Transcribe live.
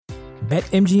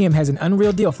BetMGM has an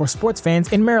unreal deal for sports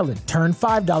fans in Maryland. Turn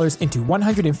 $5 into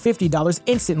 $150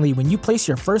 instantly when you place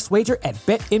your first wager at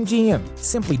BetMGM.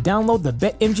 Simply download the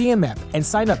BetMGM app and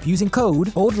sign up using code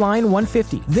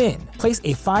OldLine150. Then, place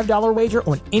a $5 wager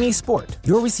on any sport.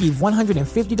 You'll receive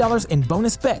 $150 in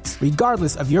bonus bets,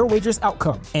 regardless of your wager's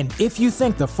outcome. And if you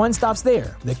think the fun stops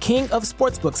there, the King of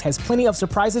Sportsbooks has plenty of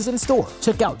surprises in store.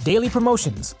 Check out daily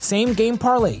promotions, same-game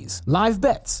parlays, live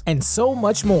bets, and so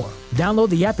much more. Download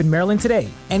the app in Maryland today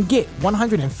and get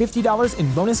 $150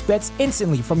 in bonus bets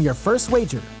instantly from your first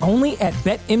wager. Only at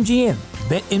BetMGM.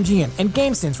 BetMGM and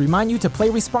GameSense remind you to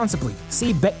play responsibly.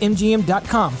 See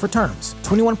BetMGM.com for terms.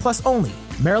 21 plus only.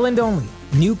 Maryland only.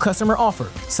 New customer offer.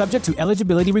 Subject to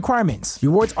eligibility requirements.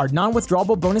 Rewards are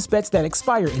non-withdrawable bonus bets that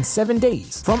expire in 7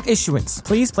 days. From issuance,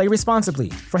 please play responsibly.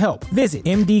 For help, visit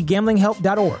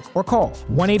mdgamblinghelp.org or call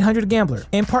 1-800-GAMBLER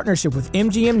in partnership with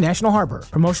MGM National Harbor.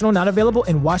 Promotional not available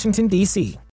in Washington,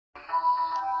 D.C.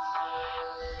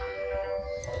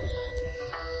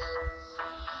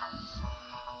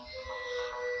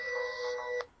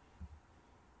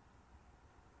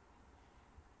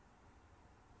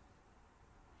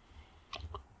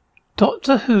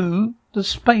 Doctor Who, The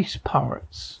Space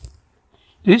Pirates.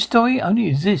 This story only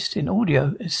exists in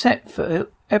audio except for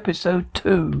episode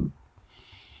 2.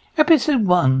 Episode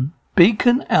 1,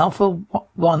 Beacon Alpha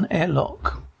 1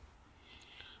 Airlock.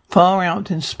 Far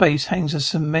out in space hangs a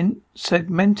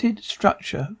segmented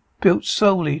structure built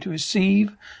solely to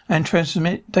receive and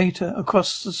transmit data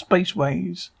across the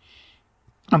spaceways.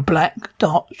 A black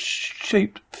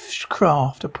dart-shaped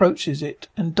craft approaches it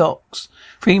and docks.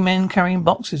 3 men carrying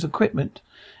boxes of equipment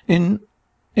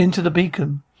into the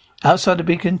beacon. Outside the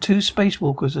beacon, 2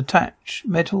 spacewalkers attach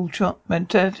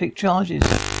magnetic charges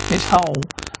its hull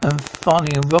and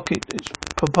finally a rocket its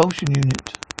propulsion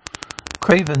unit.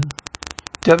 Craven.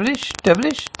 Devilish,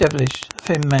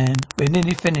 Thin Man. We're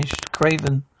nearly finished.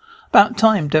 Craven. About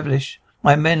time, Devilish.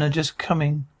 My men are just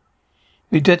coming.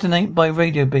 We detonate by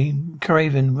radio beam.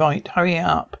 Craven, right, hurry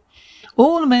up.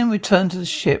 All the men return to the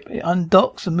ship. It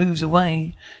undocks and moves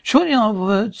away. Shortly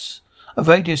afterwards, a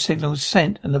radio signal is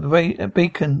sent and the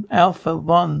beacon Alpha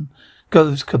 1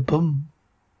 goes kaboom.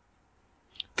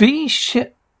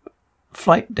 V-ship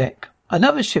flight deck.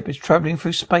 Another ship is travelling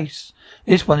through space.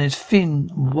 This one is thin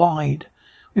and wide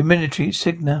with military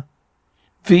insignia.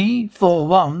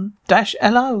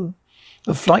 V41-LO.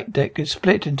 The flight deck is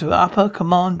split into an upper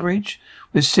command bridge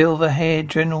with silver-haired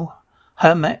General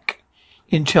Hermack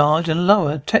in charge and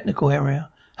lower technical area.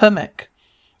 Hermack.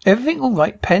 Everything all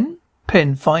right, Pen?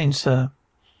 Pen, fine, sir.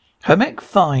 Hermack,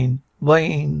 fine.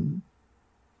 Wayne.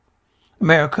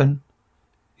 American.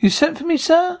 You sent for me,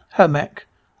 sir? Hermack.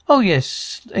 Oh,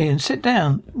 yes, Ian, sit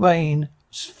down. Wayne.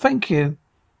 Thank you.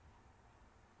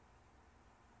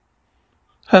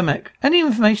 Hermack. Any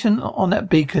information on that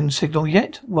beacon signal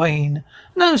yet? Wayne.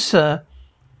 No, sir.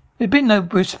 There's been no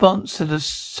response to the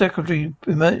secondary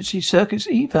emergency circuits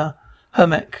either.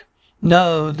 Hermack.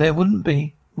 No, there wouldn't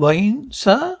be. Wayne,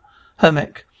 sir?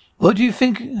 Hermack. What do you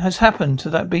think has happened to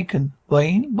that beacon?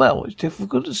 Wayne. Well, it's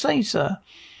difficult to say, sir.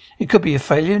 It could be a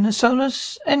failure in the solar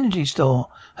energy store.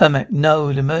 Hermack.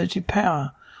 No, the emergency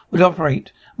power would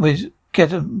operate. We'd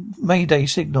get a mayday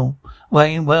signal.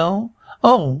 Wayne. Well,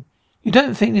 oh, you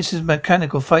don't think this is a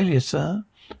mechanical failure, sir?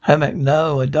 Hermack.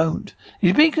 No, I don't.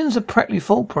 These beacons are practically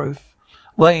foolproof.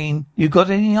 Wayne. You got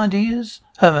any ideas?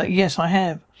 Hermack. Yes, I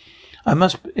have. I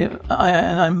must be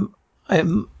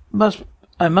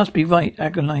right,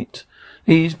 Agonite.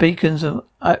 These beacons are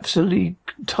absolutely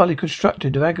entirely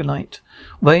constructed of Agonite.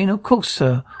 Wayne, of course,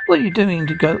 sir. What are you doing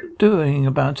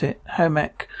about it?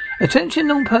 Hermack.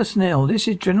 Attention all personnel, this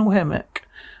is General Hermack.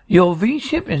 Your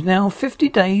V-ship is now 50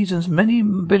 days and many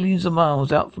billions of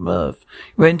miles out from Earth.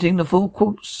 You're entering the full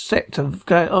quartz sector of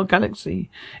our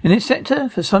galaxy. In this sector,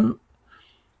 for some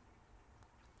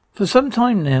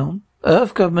time now,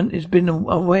 Earth government has been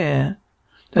aware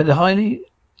that a highly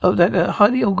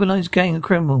organized gang of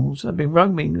criminals have been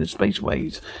roaming the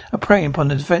spaceways and preying upon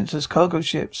the defenseless cargo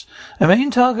ships. The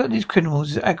main target of these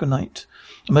criminals is Agonite,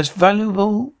 the most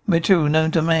valuable material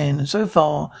known to man, and so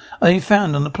far only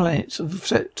found on the planets of the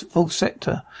full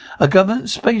sector. A government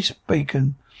space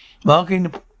beacon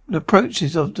marking the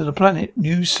approaches to the planet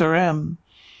New Saram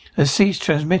has ceased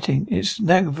transmitting its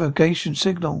navigation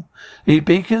signal. These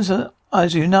beacons are,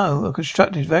 as you know, are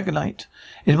constructed of Agonite.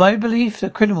 It is my belief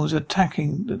that criminals are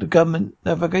attacking the government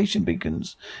navigation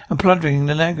beacons and plundering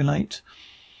the Agonite.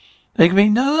 There can be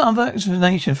no other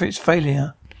explanation for its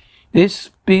failure. This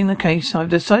being the case, I've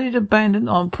decided to abandon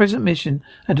our present mission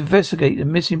and to investigate the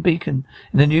missing beacon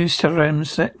in the new Saram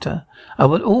sector. I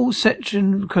want all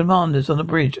section commanders on the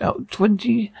bridge out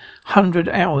 2000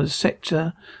 hours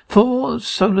sector 4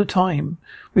 solar time.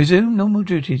 Resume normal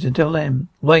duties until then.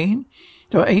 Wayne,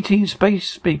 there are 18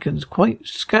 space beacons quite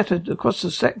scattered across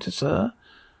the sector, sir.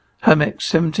 Hermex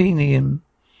 17 Ian.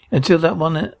 Until that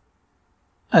one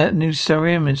at New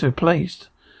Saram is replaced.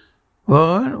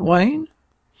 Wayne?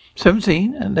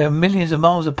 17, and they're millions of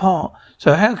miles apart,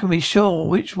 so how can we be sure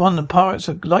which one the pirates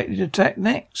are likely to attack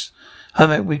next?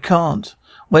 Hermit, we can't.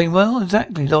 Wayne, well,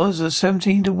 exactly. The odds are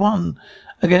 17-1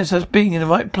 against us being in the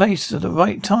right place at the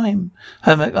right time.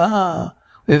 Hermit,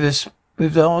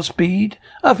 with our speed,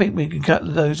 I think we can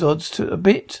cut those odds to a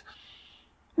bit.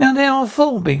 Now, there are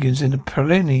 4 beacons in the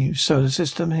preliminary solar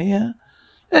system here.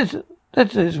 That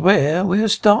is where we'll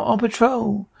start our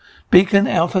patrol. Beacon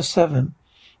Alpha 7.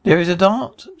 There is a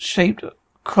dart-shaped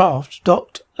craft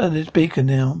docked at this beacon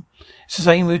now. It's the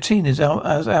same routine as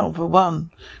Alpha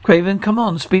 1. Craven, come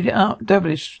on, speed it up.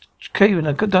 Devilish, Craven,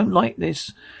 I don't like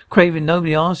this. Craven,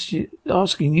 nobody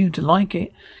asking you to like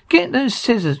it. Get those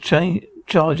scissors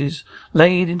charges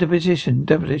laid into position,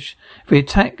 Devilish. If we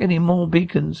attack any more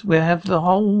beacons, we'll have the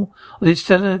whole of the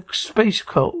stellar space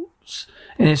corps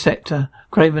in this sector.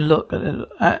 Craven, look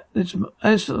at this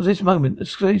moment, the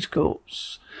space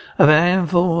corps of a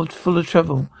handful full of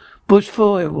trouble. Bush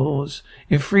fire wars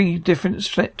in 3 different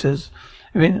sectors.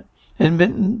 There's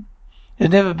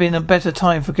never been a better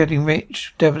time for getting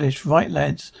rich. Devilish, right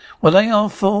lads. Well, they are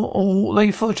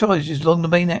for charges along the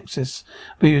main axis.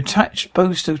 We attach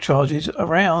booster charges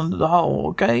around the hull,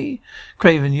 okay?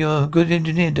 Craven, you're a good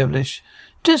engineer, Devilish.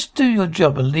 Just do your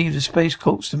job and leave the space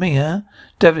corps to me, huh?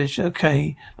 Devilish,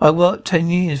 okay. I worked 10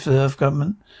 years for the Earth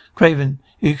government. Craven,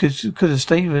 you could have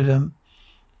stayed with them.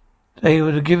 They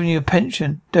would have given you a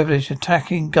pension. Devilish,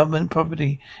 attacking government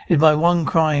property is my one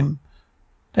crime.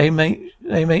 They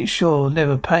make sure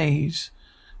never pays.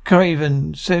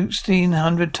 Craven,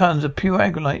 1,600 tons of pure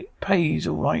agonite pays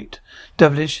all right.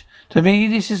 Devilish, to me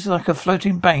this is like a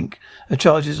floating bank. The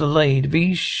charges are laid.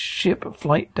 V-ship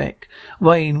flight deck.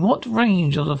 Wayne, what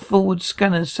range are the forward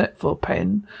scanners set for?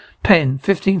 Pen,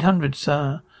 1,500,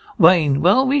 sir. Wayne,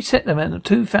 well, we set them at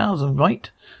 2,000, right?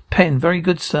 Pen, very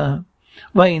good, sir.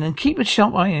 Wayne, and keep a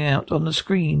sharp eye out on the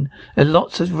screen. There are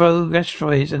lots of rogue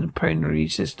asteroids in the planetary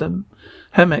system.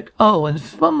 Hermec, oh, and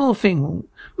one more thing.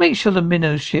 Make sure the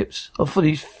minnow ships are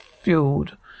fully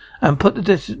fueled and put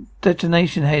the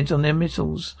detonation heads on their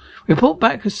missiles. Report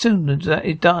back as soon as that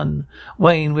is done.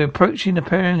 Wayne, we're approaching the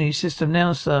planetary system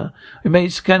now, sir. We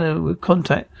made scanner with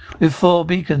contact with 4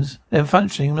 beacons. They're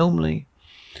functioning normally.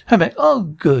 Hermec, oh,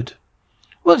 good.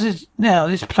 What is now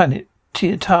this planet?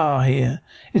 Tar here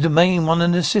is the main one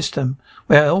in the system.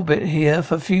 We'll orbit here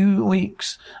for a few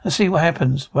weeks and see what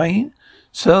happens. Wayne?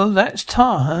 So that's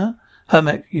Tar, huh?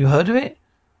 Hermec, you heard of it?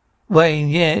 Wayne,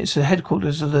 yeah, it's the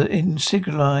headquarters of the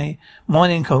Insigli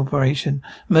Mining Corporation,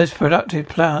 most productive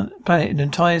planet in the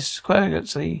entire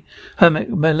galaxy. Hermec,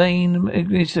 Malane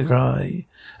Insigli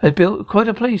has built quite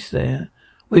a place there,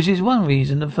 which is one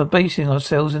reason for basing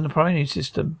ourselves in the primary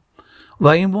system.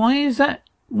 Wayne, why is that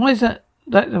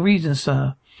the reason,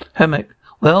 sir? Hermec,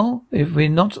 well, if we're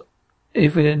not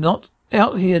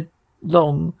out here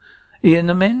long, Ian,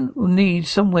 the men will need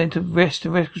somewhere to rest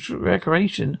and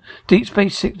recreation. Deep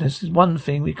space sickness is one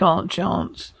thing we can't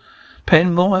chance.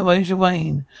 Pen, where's your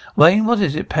Wayne? Wayne, what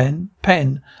is it, Pen?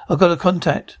 Pen, I've got a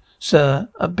contact, sir,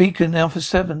 a beacon Alpha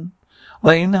 7.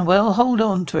 Wayne, well, hold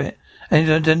on to it.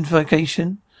 Any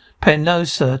identification? Pen, no,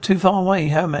 sir, too far away,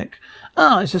 Hermec.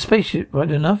 It's a spaceship, right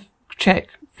enough. Check,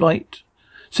 flight.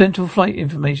 Central flight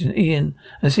information, Ian,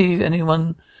 and see if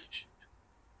anyone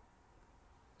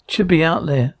should be out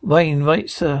there. Wayne, right,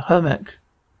 sir. Hermec.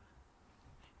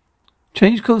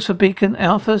 Change course for beacon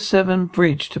Alpha 7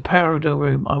 bridge to Parado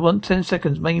room. I want 10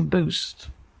 seconds main boost.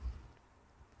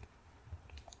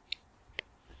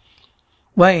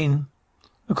 Wayne,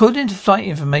 according to flight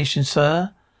information,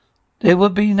 sir, there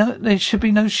should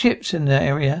be no ships in the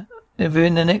area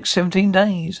within the next 17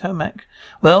 days. Hermec.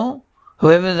 Well,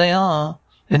 whoever they are,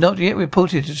 they're not yet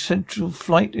reported to central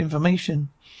flight information.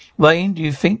 Wayne, do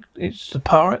you think it's the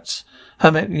pirates?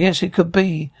 Hermec, yes, it could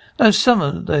be. Though some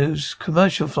of those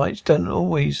commercial flights don't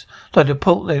always like to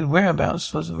report their whereabouts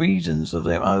for reasons of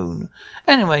their own.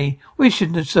 Anyway, we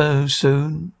should know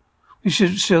soon. We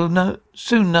should soon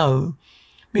know.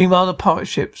 Meanwhile, the pirate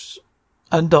ships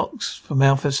and docks from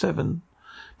Alpha 7.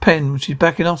 Pen, she's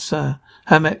backing off, sir.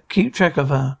 Hermec, keep track of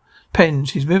her. Pen,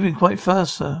 she's moving quite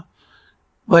fast, sir.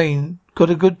 Wayne, got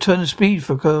a good turn of speed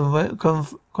for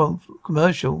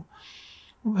commercial.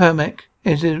 Hermec,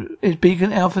 Is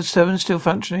Beacon Alpha 7 still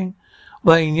functioning?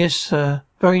 Wayne, yes, sir.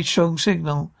 Very strong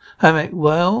signal. Hamek,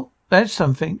 well, that's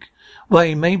something.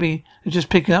 Wayne, maybe they're just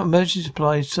picking up emergency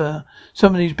supplies, sir.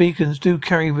 Some of these beacons do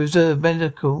carry reserve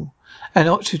medical and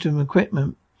oxygen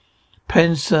equipment.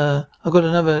 Penn, sir, I've got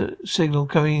another signal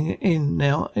coming in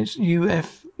now. It's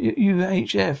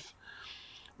UHF.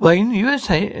 Wayne,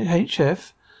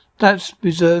 USHF? That's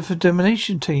reserved for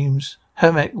demolition teams.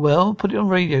 Hamek, well, put it on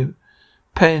radio.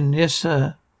 Penn, yes,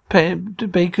 sir.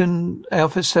 Beacon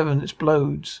Alpha 7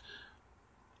 explodes.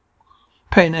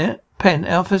 Penn,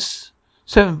 Alpha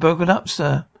 7 broken up,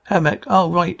 sir. Hamek,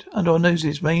 oh, right, under our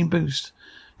noses, main boost.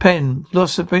 Penn,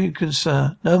 lost the beacon,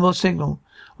 sir. No more signal.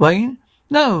 Wayne?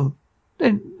 No,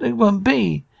 they won't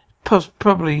be.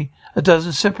 Probably a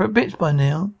dozen separate bits by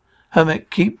now. Hamek,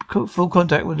 keep full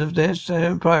contact with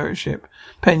their pirate ship.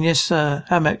 Penn, yes, sir.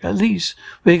 Hamek, at least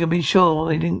we can be sure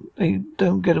they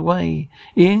don't get away.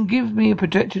 Ian, give me a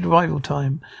projected arrival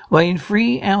time. Wayne,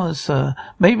 3 hours, sir.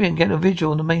 Maybe I can get a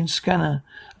visual on the main scanner.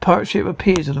 A pirate ship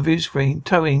appears on the view screen,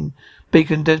 towing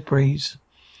beacon debris.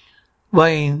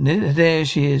 Wayne, there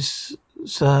she is,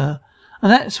 sir.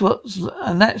 And that's what's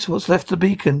left of the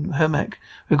beacon, Hamek.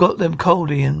 We've got them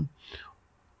cold, Ian.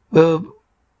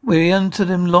 We're onto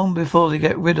them long before they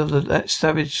get rid of that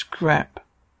salvage scrap.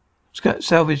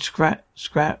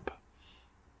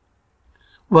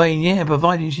 Wayne, yeah,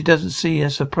 providing she doesn't see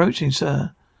us approaching,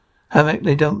 sir. Hamek,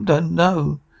 they don't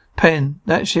know. Penn,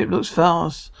 that ship looks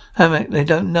fast. Hamek, they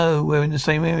don't know we're in the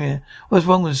same area. What's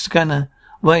wrong with the scanner?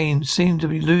 Wayne, seem to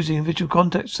be losing visual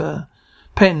contact, sir.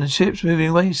 Penn, the ship's moving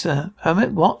away, sir.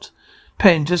 Hamek, what?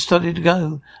 Penn, just started to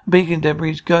go. Beacon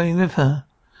debris going with her.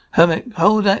 Hamek,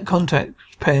 hold that contact,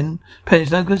 Penn. Penn,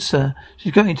 it's no good, sir.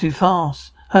 She's going too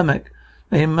fast. Hamek,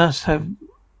 they must have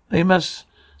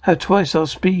twice our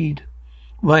speed.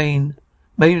 Wayne,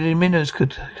 maybe the minnows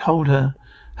could hold her.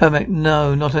 Hamek,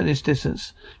 no, not at this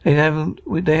distance. They haven't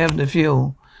the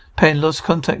fuel. Penn, lost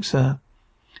contact, sir.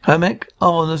 Hamek,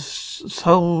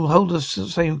 hold the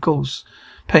same course.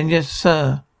 Penn, yes,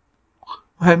 sir.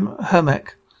 Hamek,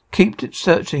 keep it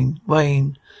searching.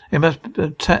 Wayne, they must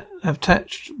have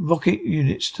attached rocket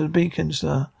units to the beacon,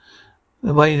 sir.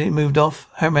 The way they moved off.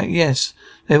 Hamek, yes.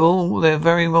 They're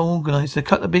very well organized. They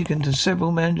cut the beacon to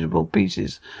several manageable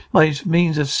pieces by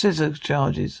means of scissor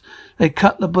charges. They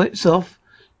cut the bits off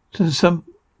to some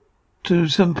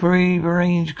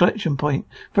pre-arranged collection point.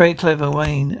 Very clever,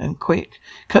 Wayne, and quick.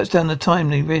 Cuts down the time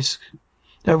they risk,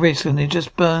 and they'll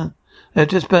just burn out of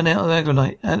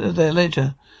Agronite out of their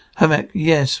ledger. Hamek,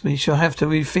 yes, we shall have to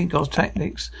rethink our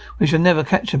tactics. We shall never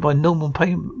catch them by normal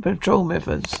patrol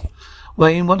methods.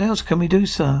 Wayne, what else can we do,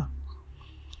 sir?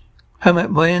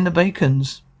 Hamek, man the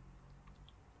beacons.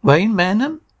 Wayne, man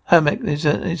them? Hamek,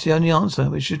 it's the only answer.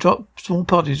 We should drop small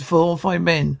parties of 4 or 5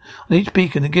 men on each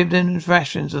beacon and give them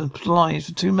rations and supplies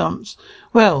for 2 months.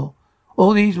 Well,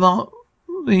 all these Mark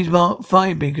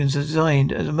 5 beacons are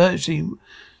designed as emergency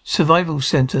survival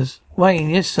centers. Wayne,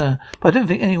 yes, sir, but I don't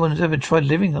think anyone has ever tried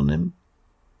living on them.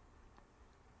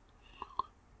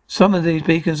 Some of these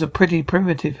beacons are pretty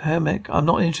primitive, Hamek. I'm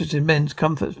not interested in men's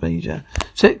comforts, Major.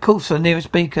 Set course for the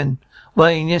nearest beacon.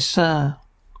 Wayne, yes, sir.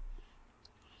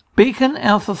 Beacon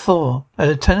Alpha 4. A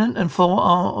lieutenant and 4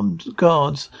 armed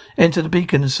guards enter the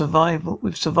beacon with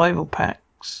survival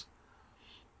packs.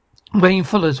 Wayne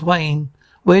Fuller's. Wayne,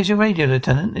 where's your radio,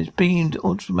 Lieutenant? It's beamed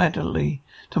automatically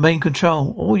to main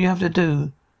control. All you have to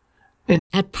do...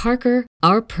 At Parker,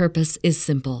 our purpose is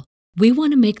simple. We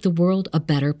want to make the world a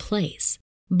better place.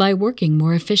 By working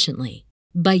more efficiently,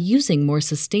 by using more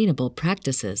sustainable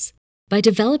practices, by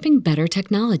developing better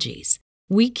technologies,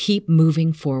 we keep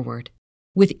moving forward.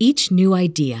 With each new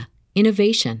idea,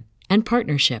 innovation, and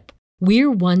partnership,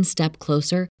 we're one step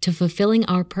closer to fulfilling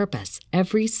our purpose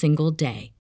every single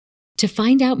day. To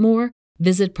find out more,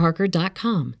 visit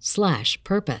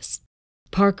parker.com/purpose.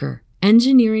 Parker,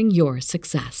 engineering your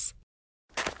success.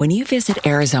 When you visit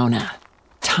Arizona,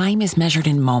 time is measured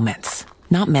in moments,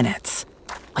 not minutes.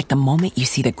 Like the moment you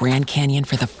see the Grand Canyon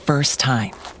for the first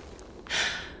time.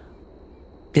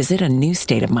 Visit a new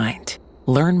state of mind.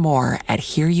 Learn more at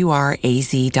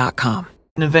hereyouareaz.com.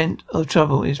 An event of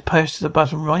trouble is pressed to the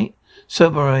button right.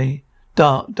 Sober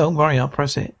dark. Don't worry, I'll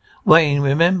press it. Wayne,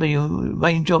 remember your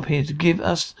main job here to give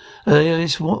us the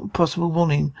earliest possible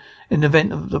warning in the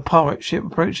event of the pirate ship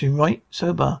approaching, right?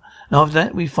 Sober. And after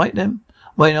that, we fight them?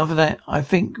 Wayne, after that, I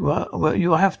think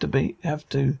you have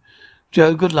to.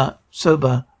 Joe, good luck.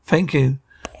 Sober. Thank you.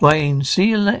 Wayne, see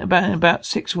you in about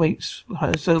 6 weeks.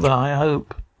 Sober, I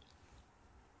hope.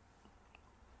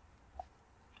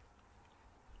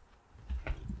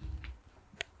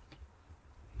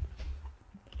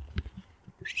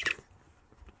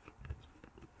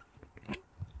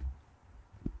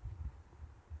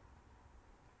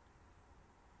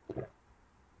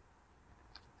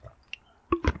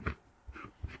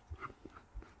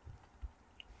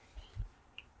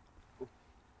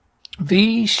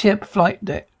 V-ship flight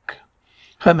deck.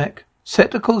 Hermec, set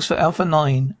the course for Alpha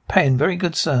 9. Pen, very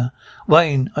good, sir.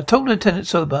 Wayne, I told Lieutenant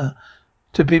Sober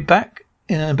to be back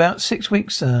in about 6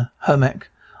 weeks, sir. Hermec,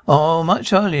 oh,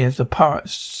 much earlier if the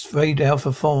pirates raid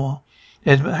Alpha 4.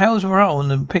 Yes, but how's morale on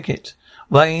the picket?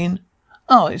 Wayne,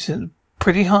 oh, it's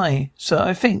pretty high, sir,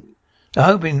 I think. They're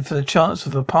hoping for the chance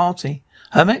of a party.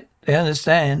 Hermec, they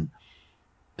understand.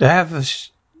 They have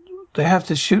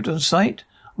to shoot on sight?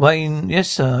 Wayne, yes,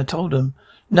 sir, I told them.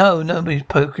 No, nobody's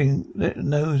poking their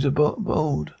nose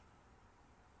aboard.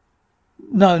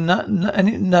 No,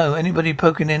 anybody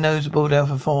poking their nose aboard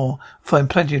Alpha 4 find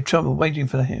plenty of trouble waiting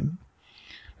for him.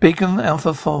 Beacon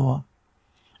Alpha 4.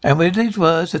 And with these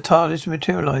words, the TARDIS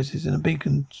materializes in the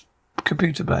beacon's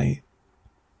computer bay.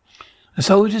 The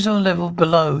soldiers are on level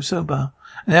below Sober.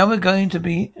 Now we're going to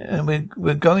be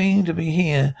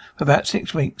here for about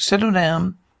 6 weeks. Settle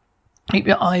down. Keep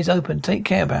your eyes open. Take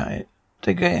care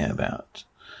about.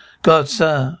 God,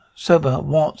 sir. Sober,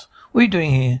 what? What are you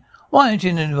doing here? Why aren't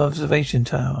you in the observation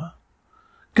tower?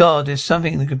 God, there's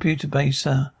something in the computer base,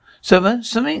 sir. Sober,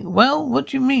 something? Well, what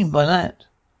do you mean by that?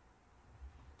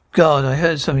 God, I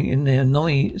heard something in there.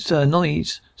 Noise.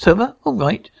 Sober? All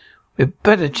right. We'd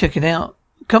better check it out.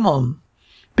 Come on.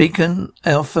 Beacon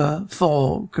Alpha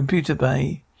 4, computer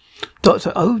bay.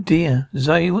 Doctor, oh dear.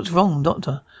 Zoe, what's wrong,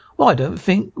 Doctor? Well, I don't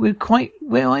think we're quite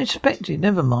where I expected.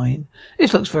 Never mind.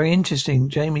 This looks very interesting,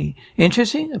 Jamie.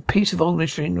 Interesting? A piece of old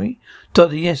machinery?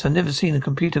 Doctor, yes, I've never seen a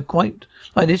computer quite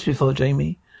like this before,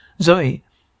 Jamie. Zoe,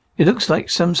 it looks like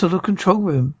some sort of control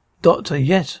room. Doctor,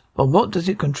 yes, but what does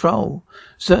it control?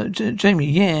 So, Jamie,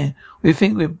 yeah, I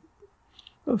think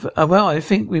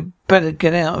we'd better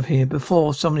get out of here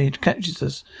before somebody catches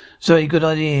us. Zoe, good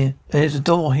idea. There's a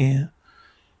door here.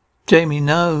 Jamie,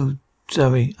 no,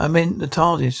 Zoe, I meant the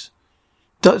TARDIS.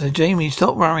 Doctor, Jamie,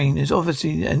 stop worrying. There's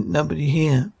obviously nobody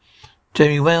here.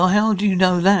 Jamie, well, how do you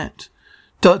know that?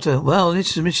 Doctor, well,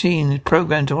 this machine is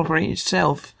programmed to operate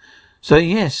itself. So,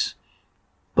 yes.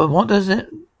 But what does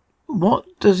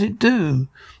it do?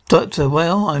 Doctor,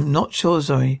 well, I'm not sure,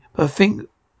 Zoe, but I think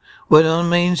we're on a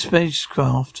main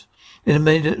spacecraft in a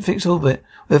mid-fixed orbit.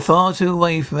 We're far too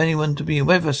away from anyone to be a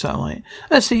weather satellite.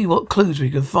 Let's see what clues we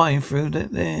can find through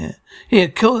there.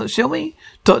 Here, shall we?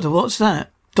 Doctor, what's that?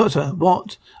 Doctor,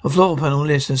 what? A floor panel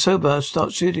list, and Sober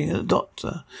starts shooting at the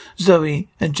Doctor. Zoe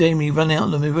and Jamie run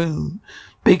out of the room.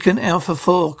 Beacon Alpha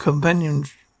 4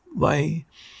 companionway.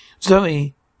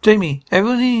 Zoe, Jamie,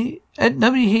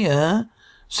 nobody here?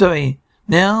 Zoe,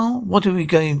 now what are we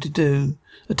going to do?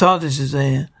 The TARDIS is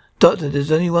there. Doctor,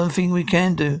 there's only one thing we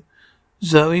can do.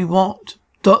 Zoe, what?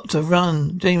 Doctor,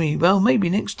 run. Jamie, well, maybe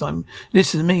next time.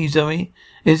 Listen to me, Zoe.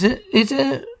 Is there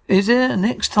a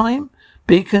next time?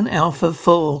 Beacon Alpha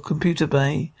 4, computer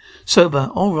bay.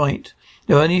 Sober, all right.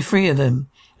 There are only 3 of them.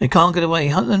 They can't get away.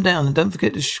 Hunt them down and don't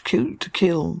forget to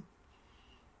kill.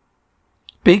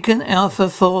 Beacon Alpha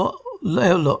 4,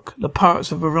 look, the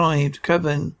pirates have arrived.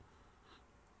 Kevin.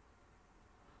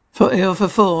 For Alpha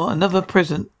 4, another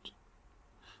present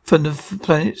from the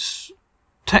planet's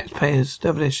taxpayers.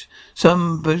 Devilish.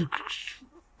 Some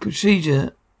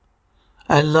procedure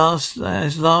as last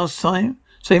time.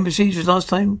 Same procedure as last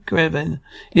time, Kevin.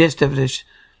 Yes, Devilish.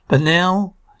 But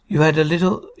now you've had a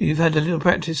little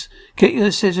practice. Get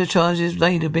your scissor charges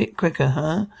laid a bit quicker,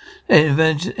 huh?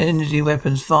 Energy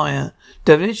weapons fire.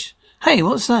 Devilish? Hey,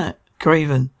 what's that?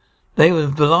 Craven. They were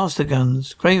blaster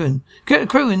guns. Craven. Get the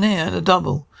crew in there at the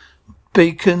double.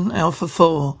 Beacon Alpha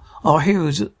 4. Our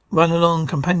heroes run along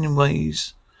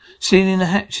companionways, sealing the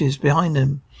hatches behind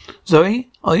them.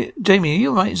 Zoe? Jamie, are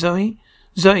you right, Zoe?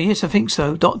 Zoe, yes, I think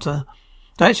so. Doctor,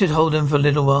 that should hold them for a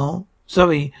little while.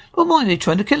 Zoe, but why are they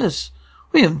trying to kill us?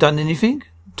 We haven't done anything.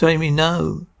 Jamie,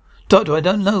 no. Doctor, I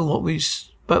don't know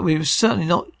but we were certainly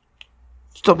not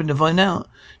stopping to find out.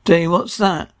 Jamie, what's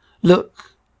that?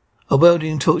 Look, a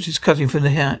welding torch is cutting through the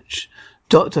hatch.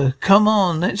 Doctor, come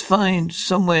on, let's find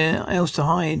somewhere else to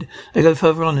hide. They go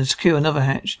further on and secure another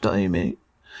hatch. Jamie,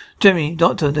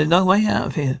 Doctor, there's no way out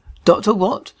of here. Doctor,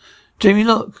 what? Jamie,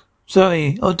 look.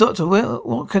 Zoe, oh, Doctor,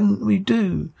 what can we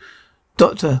do?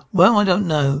 Doctor, well, I don't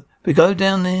know. We go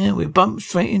down there, we bump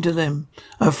straight into them.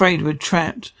 I'm afraid we're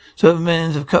trapped.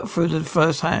 Supermans have cut through the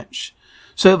first hatch.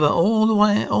 Sober, all the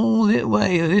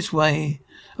way this way.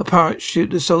 A pirate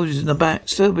shoot the soldiers in the back.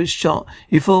 Sober is shot.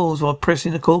 He falls while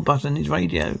pressing the call button on his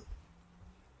radio.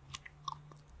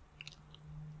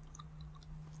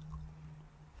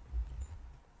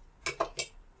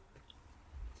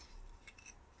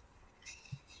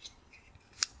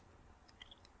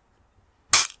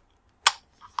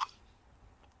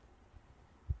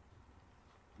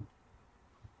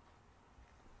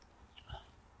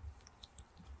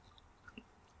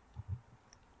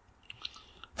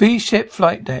 V-ship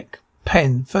flight deck.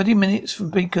 Pen. 30 minutes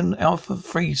from Beacon Alpha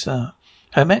 3, sir.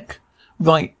 Hermec?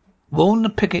 Right. Warn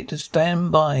the picket to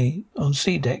stand by on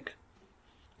C deck.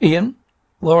 Ian?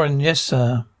 Warren, yes,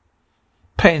 sir.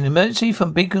 Pen. Emergency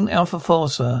from Beacon Alpha 4,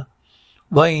 sir.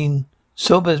 Wayne.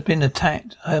 Silver's been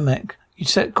attacked. Hermec. You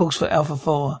set course for Alpha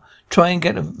 4. Try and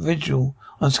get a visual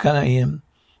on scanner, Ian.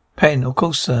 Pen. Of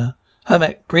course, sir.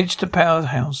 Hermec. Bridge to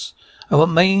powerhouse. I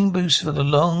want main boost for the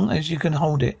long as you can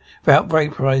hold it without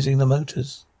vaporizing the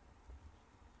motors.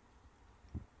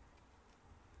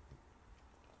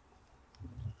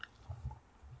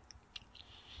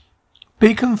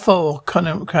 Beacon 4,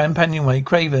 companionway,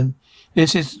 Craven.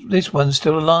 This one's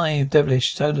still alive,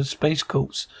 Devilish. So the Space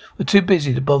Corps were too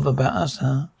busy to bother about us,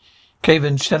 huh?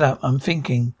 Craven, shut up. I'm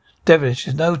thinking. Devilish,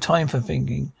 there's no time for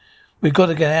thinking. We've got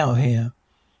to get out of here.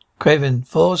 Craven,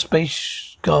 4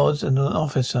 space guards and an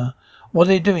officer. What are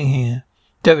they doing here?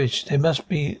 Devilish, must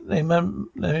be a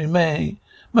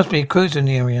cruiser in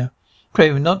the area.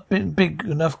 Craven, not big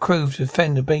enough crew to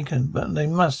defend the beacon, but they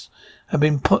must have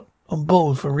been put on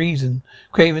board for a reason.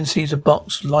 Craven sees a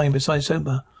box lying beside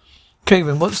Sober.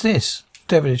 Craven, what's this?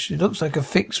 Devilish, it looks like a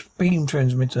fixed beam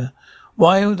transmitter.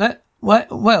 Why,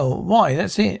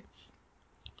 that's it.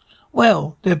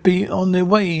 Well, they'll be on their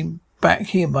way back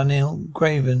here by now,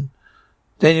 Craven.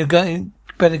 Then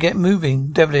better get moving.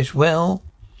 Devilish, well,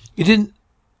 you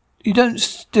don't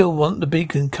still want the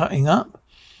beacon cutting up?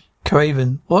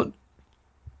 Craven, what?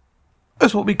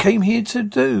 That's what we came here to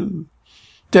do.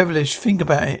 Devilish, think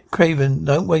about it. Craven,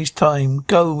 don't waste time.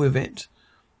 Go with it.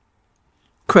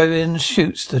 Craven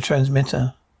shoots the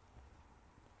transmitter.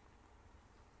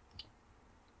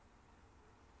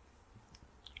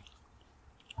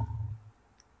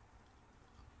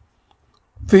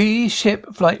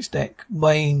 V-ship flight deck.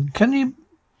 Wayne, can you...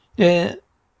 There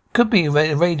could be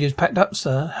radios packed up,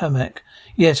 sir. Hermec.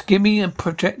 Yes, give me a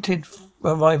projected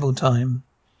arrival time.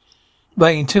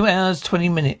 Wayne, 2 hours, 20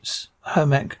 minutes.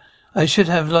 Hermec. I should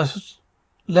have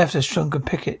left a stronger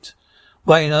picket.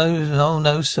 Wayne,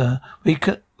 no, sir. We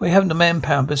haven't the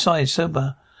manpower. Besides,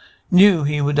 Sober knew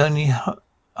he would only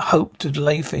hope to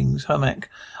delay things. Hermec.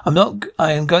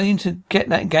 I am going to get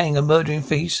that gang of murdering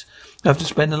thieves who have to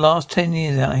spend the last 10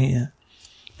 years out here.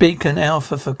 Beacon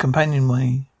Alpha for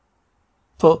companionway.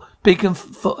 Beacon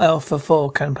for Alpha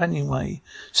 4 companionway.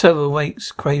 Sober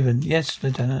waits. Craven. Yes,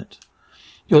 Lieutenant.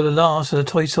 You're the last of the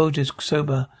toy soldiers,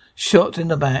 Sober. Shot in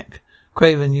the back.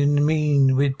 Craven, you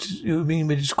mean we're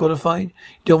disqualified?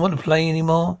 You don't want to play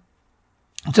anymore?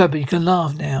 Sober, you can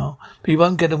laugh now, but you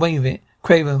won't get away with it.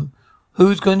 Craven,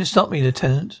 who's going to stop me,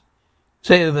 Lieutenant?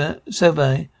 Sober,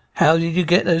 how did you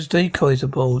get those decoys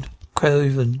aboard?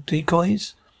 Craven,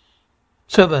 decoys?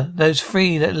 Sober, those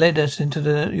 3 that led us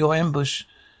into your ambush.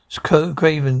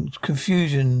 Craven,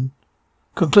 conclusion,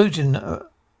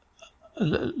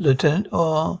 Lieutenant,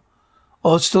 or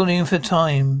stalling for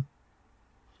time.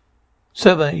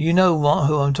 Sober, you know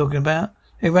who I'm talking about.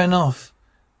 They ran off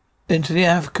into the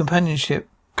Alpha companionship.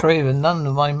 Craven, none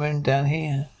of my men down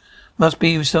here. Must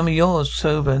be some of yours,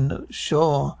 Sober.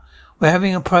 Sure. We're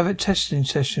having a private testing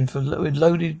session with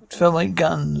loaded thermite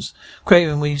guns.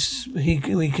 Craven, we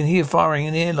can hear firing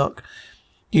in the airlock.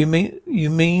 You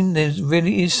mean there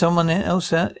really is someone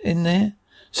else out in there?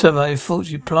 Sober, I thought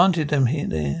you planted them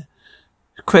there.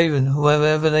 Craven,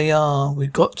 whoever they are,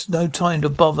 we've got no time to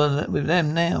bother with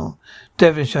them now.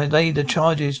 Devilish, I laid the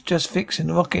charges, just fixing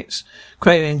the rockets.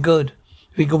 Craven, good.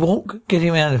 If he can walk, get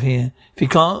him out of here. If he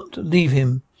can't, leave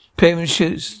him. Craven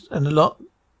shoots and the lock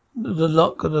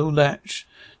of the latch.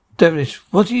 Devilish,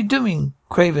 what are you doing?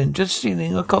 Craven, just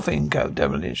stealing a coffin,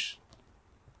 Devilish.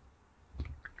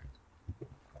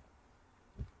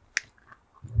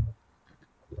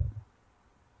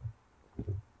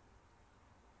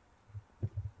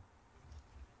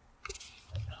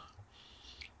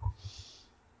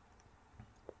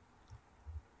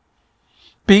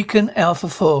 Beacon Alpha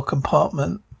 4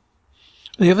 compartment.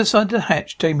 On the other side of the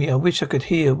hatch, Jamie, I wish I could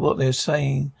hear what they're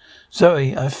saying.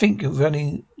 Zoe, I think you're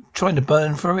really trying to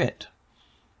burn for it.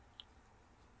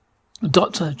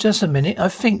 Doctor, just a minute. I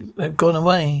think they've gone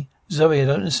away. Zoe, I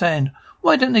don't understand.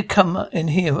 Why don't they come in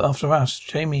here after us,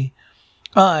 Jamie?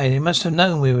 Aye, they must have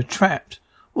known we were trapped.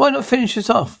 Why not finish us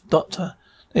off, Doctor?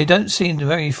 They don't seem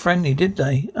very friendly, did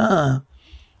they?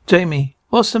 Jamie,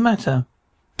 what's the matter?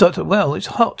 Doctor, well, it's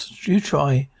hot. You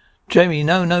try. Jamie,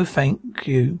 no, thank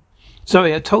you.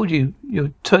 Zoe, I told you,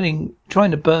 you're trying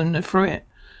to burn through it.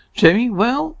 Jamie,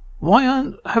 well, why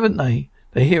haven't they?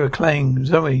 They hear a clang.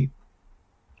 Zoe.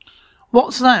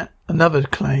 What's that? Another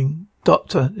clang.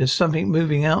 Doctor, there's something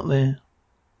moving out there.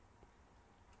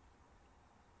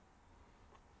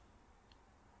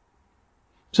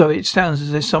 So it sounds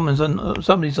as if somebody's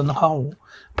on the hull.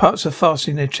 Parts are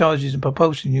fastening their charges and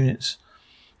propulsion units.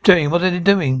 Jeremy, what are they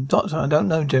doing? Doctor, I don't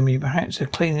know, Jeremy. Perhaps they're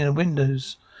cleaning the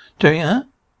windows. Jeremy, huh?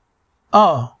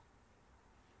 Ah.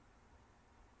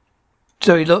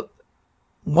 Jeremy, look.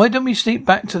 Why don't we sneak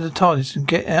back to the TARDIS and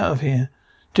get out of here?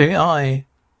 Jeremy,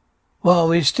 well,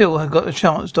 we still have got a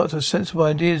chance, Doctor. Sensible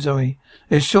idea, Zoe.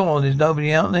 There's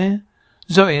nobody out there?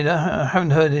 Zoe, I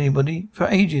haven't heard anybody for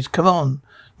ages. Come on.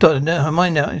 Doctor, no, her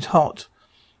mind out. It's hot.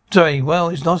 Zoe, well,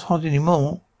 it's not hot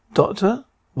anymore. Doctor?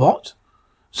 What?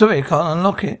 Zoe, I can't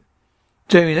unlock it.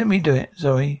 Jamie, let me do it,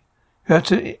 Zoe. You have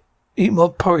to eat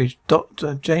more porridge,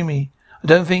 Doctor. Jamie, I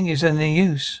don't think it's any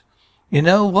use. You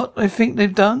know what I think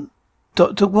they've done?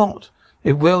 Doctor, what?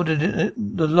 They've welded it at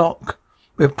the lock.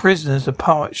 We're prisoners. The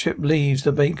pirate ship leaves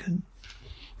the Beacon.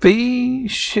 The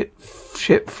ship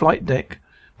flight deck.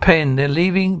 Pen, they're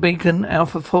leaving Beacon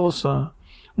Alpha 4, sir.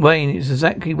 Wayne, it's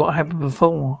exactly what happened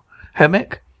before.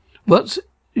 Hamek, what's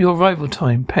your arrival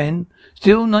time, Pen?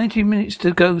 Still 90 minutes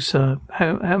to go, sir.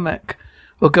 Hamek,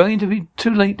 we're going to be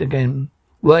too late again.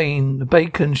 Wayne, the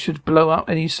Beacon should blow up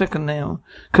any second now.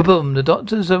 Kaboom, the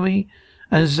Doctor, Zoe,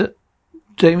 and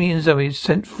Jamie and Zoe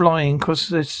sent flying across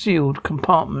their sealed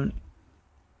compartment.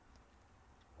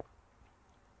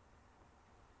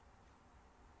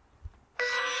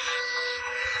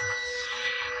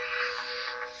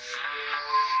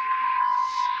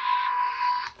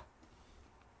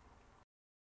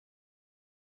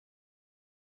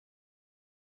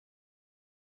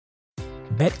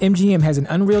 BetMGM has an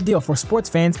unreal deal for sports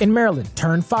fans in Maryland.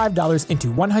 Turn $5 into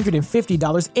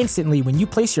 $150 instantly when you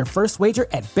place your first wager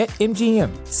at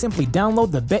BetMGM. Simply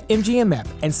download the BetMGM app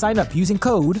and sign up using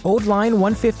code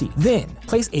OldLine150. Then,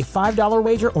 place a $5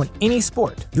 wager on any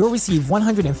sport. You'll receive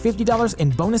 $150 in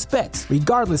bonus bets,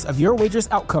 regardless of your wager's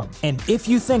outcome. And if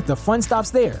you think the fun stops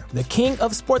there, the king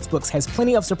of sportsbooks has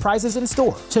plenty of surprises in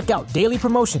store. Check out daily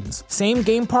promotions,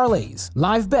 same-game parlays,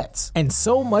 live bets, and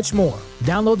so much more.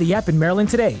 Download the app in Maryland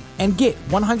today and get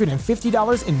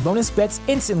 $150 in bonus bets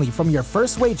instantly from your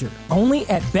first wager. Only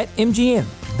at BetMGM.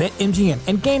 BetMGM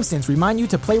and GameSense remind you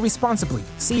to play responsibly.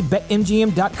 See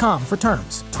BetMGM.com for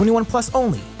terms. 21 plus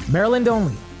only. Maryland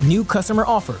only. New customer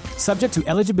offer. Subject to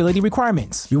eligibility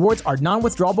requirements. Rewards are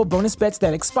non-withdrawable bonus bets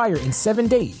that expire in 7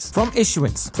 days. From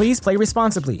issuance, please play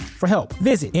responsibly. For help,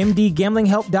 visit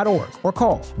mdgamblinghelp.org or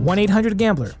call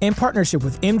 1-800-GAMBLER in partnership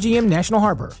with MGM National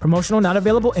Harbor. Promotional not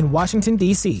available in Washington,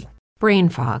 D.C. Brain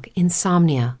fog,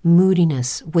 insomnia,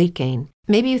 moodiness, weight gain.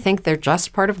 Maybe you think they're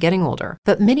just part of getting older,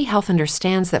 but MIDI Health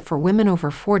understands that for women over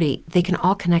 40, they can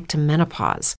all connect to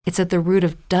menopause. It's at the root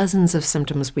of dozens of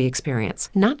symptoms we experience,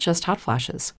 not just hot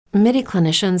flashes. MIDI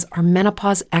clinicians are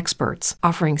menopause experts,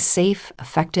 offering safe,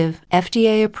 effective,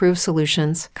 FDA-approved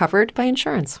solutions covered by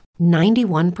insurance.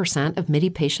 91% of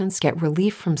MIDI patients get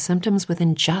relief from symptoms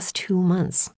within just 2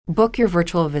 months. Book your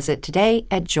virtual visit today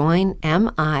at joinmidi.com.